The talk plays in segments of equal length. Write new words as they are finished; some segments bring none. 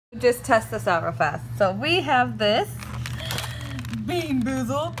Just test this out real fast. So we have this bean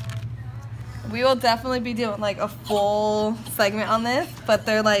boozled. We will definitely be doing like a full segment on this, but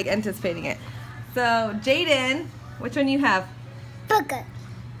they're like anticipating it. So Jaden, which one you have? Booger.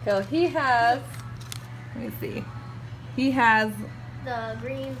 So he has, let me see. He has the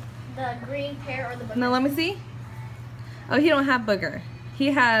green pear or the booger. No, let me see. Oh, he don't have booger.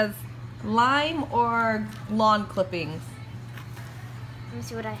 He has lime or lawn clippings. Let me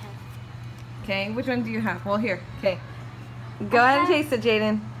see what I have. Okay, which one do you have? Well, here. Okay. Go ahead and taste it,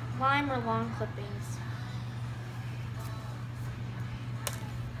 Jaden. Lime or lawn clippings.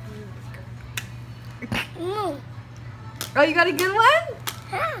 Oh, you got a good one?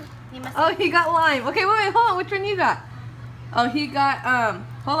 Oh, he got lime. Okay, wait, hold on. Which one you got? Oh, he got,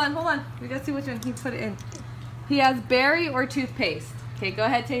 hold on. We gotta see which one he put it in. He has berry or toothpaste. Okay, go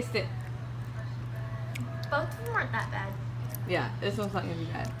ahead, taste it. Both of them aren't that bad. Yeah, this one's not gonna be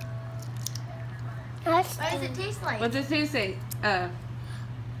bad. What does it taste like? What does it taste like?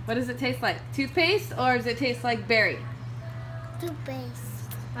 What does it taste like? Toothpaste or does it taste like berry? Toothpaste.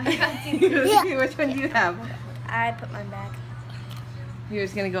 Which one do you have? I put mine back. You're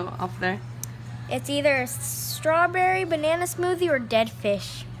just gonna go off there? It's either a strawberry banana smoothie or dead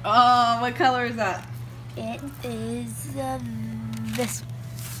fish. Oh, what color is that? It is this.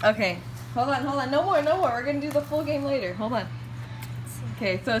 Okay, hold on. No more. We're gonna do the full game later. Hold on.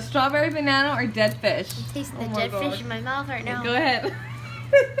 Okay, so strawberry banana or dead fish? I'm tasting the my dead God. fish in my mouth right now. Go ahead.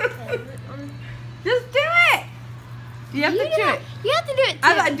 Just do it. You have to do it. You have to do it too.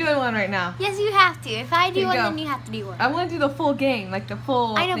 I'm not doing one right now. Yes, you have to. If I do Okay, one, go. then you have to do one. I want to do the full game, like the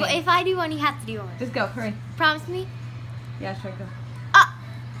full I know, thing. but if I do one, you have to do one. Just go, hurry. Promise me? Yeah, sure, go. Ah!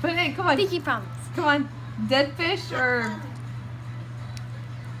 Put it in, come on. Pinky promise. Come on. Dead fish or...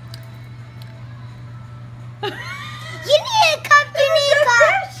 You need a cup, you need a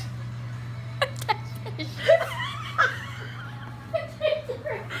cup!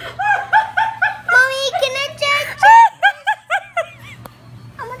 Mommy, can I check?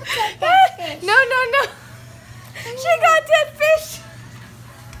 I'm gonna check that fish. No. She got dead fish.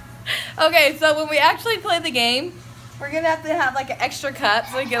 Okay, so when we actually play the game, we're gonna have to have like an extra cup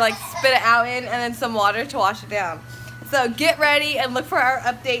so we can like spit it out in and then some water to wash it down. So get ready and look for our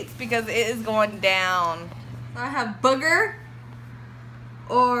updates because it is going down. I have booger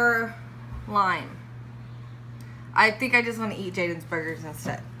or lime. I think I just want to eat Jaden's burgers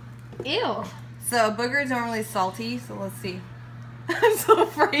instead. Ew. So booger is normally salty, so let's see. I'm so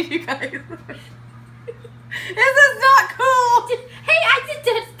afraid, you guys. This is not cool. Hey, I did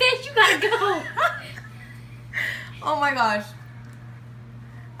dead fish. You gotta go. Oh my gosh.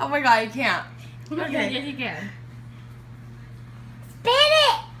 Oh my god, I can't. Okay. Yes, you can. Spit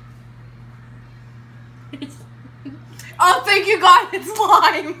it. Oh, thank you, God. It's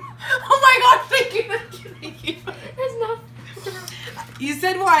lime. Oh my god, thank you. There's no. You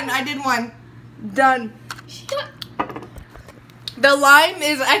said one. I did one. Done. The lime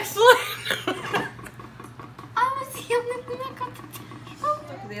is excellent. I was the only one that got the.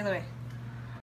 The other way.